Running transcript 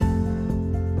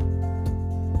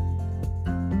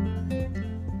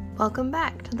Welcome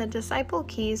back to the Disciple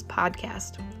Keys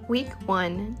podcast, week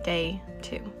 1, day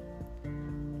 2.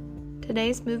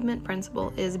 Today's movement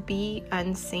principle is be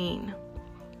unseen.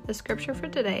 The scripture for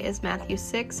today is Matthew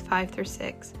 6,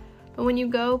 5-6. But when you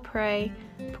go pray,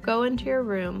 go into your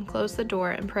room, close the door,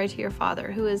 and pray to your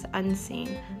Father who is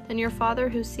unseen. Then your Father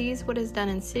who sees what is done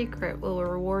in secret will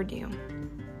reward you.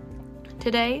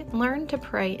 Today, learn to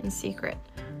pray in secret.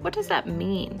 What does that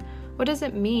mean? What does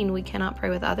it mean we cannot pray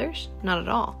with others? Not at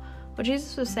all. What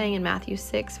Jesus was saying in Matthew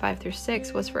 6,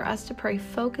 5-6 was for us to pray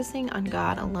focusing on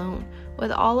God alone,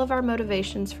 with all of our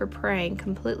motivations for praying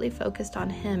completely focused on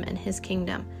Him and His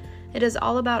kingdom. It is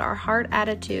all about our heart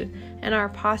attitude and our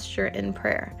posture in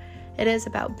prayer. It is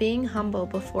about being humble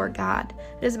before God.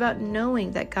 It is about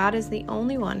knowing that God is the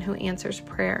only one who answers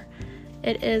prayer.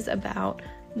 It is about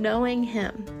knowing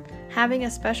Him. Having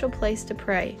a special place to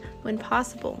pray, when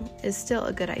possible, is still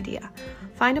a good idea.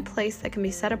 Find a place that can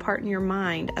be set apart in your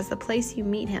mind as the place you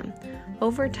meet Him.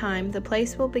 Over time, the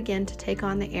place will begin to take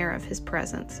on the air of His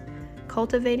presence.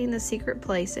 Cultivating the secret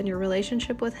place in your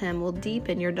relationship with Him will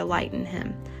deepen your delight in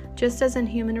Him. Just as in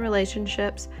human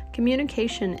relationships,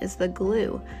 communication is the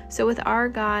glue. So with our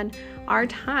God, our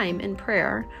time in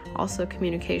prayer, also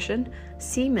communication,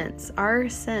 cements our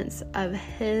sense of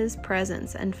His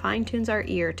presence and fine-tunes our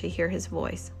ear to hear His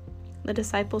voice. The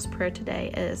disciples' prayer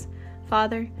today is,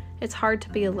 Father, it's hard to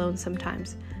be alone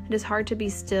sometimes. It is hard to be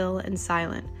still and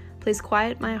silent. Please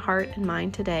quiet my heart and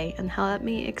mind today and help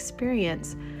me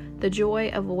experience the joy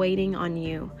of waiting on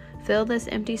you. Fill this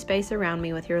empty space around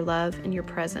me with your love and your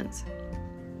presence.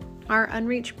 Our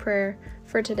unreached prayer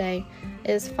for today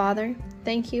is, Father,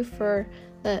 thank you for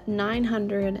the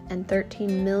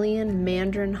 913 million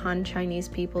Mandarin Han Chinese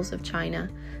peoples of China.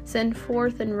 Send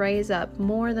forth and raise up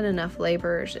more than enough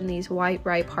laborers in these white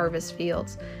ripe harvest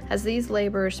fields. As these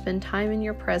laborers spend time in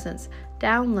your presence,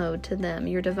 download to them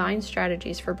your divine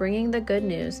strategies for bringing the good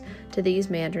news to these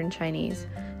Mandarin Chinese.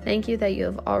 Thank you that you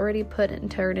have already put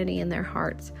eternity in their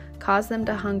hearts. Cause them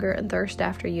to hunger and thirst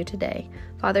after you today.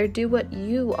 Father, do what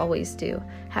you always do.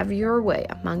 Have your way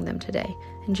among them today.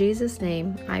 In Jesus'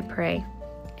 name I pray.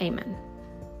 Amen.